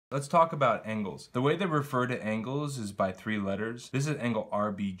Let's talk about angles. The way they refer to angles is by 3 letters. This is angle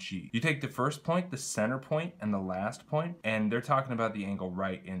RBG. You take the first point, the center point, and the last point, and they're talking about the angle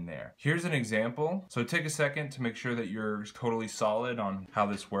right in there. Here's an example. So take a second to make sure that you're totally solid on how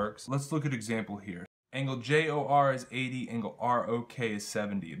this works. Let's look at example here. Angle JOR is 80, angle ROK is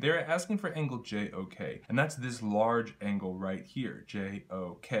 70. They're asking for angle JOK, and that's this large angle right here,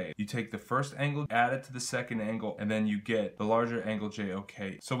 JOK. You take the first angle, add it to the second angle, and then you get the larger angle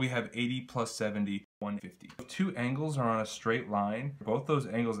JOK. So we have 80 plus 70, 150. If 2 angles are on a straight line, both those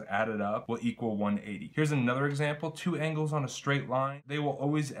angles added up will equal 180. Here's another example. 2 angles on a straight line, they will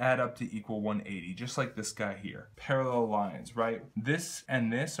always add up to equal 180, just like this guy here. Parallel lines, right? This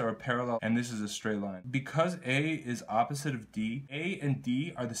and this are parallel, and this is a straight line. Because A is opposite of D, A and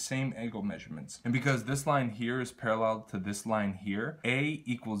D are the same angle measurements. And because this line here is parallel to this line here, A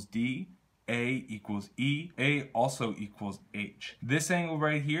equals D, A equals E, A also equals H. This angle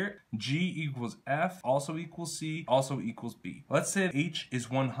right here, G equals F, also equals C, also equals B. Let's say H is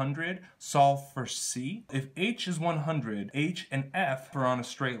 100, solve for C. If H is 100, H and F are on a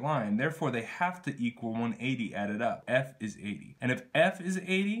straight line, therefore they have to equal 180 added up. F is 80. And if F is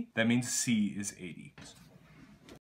 80, that means C is 80.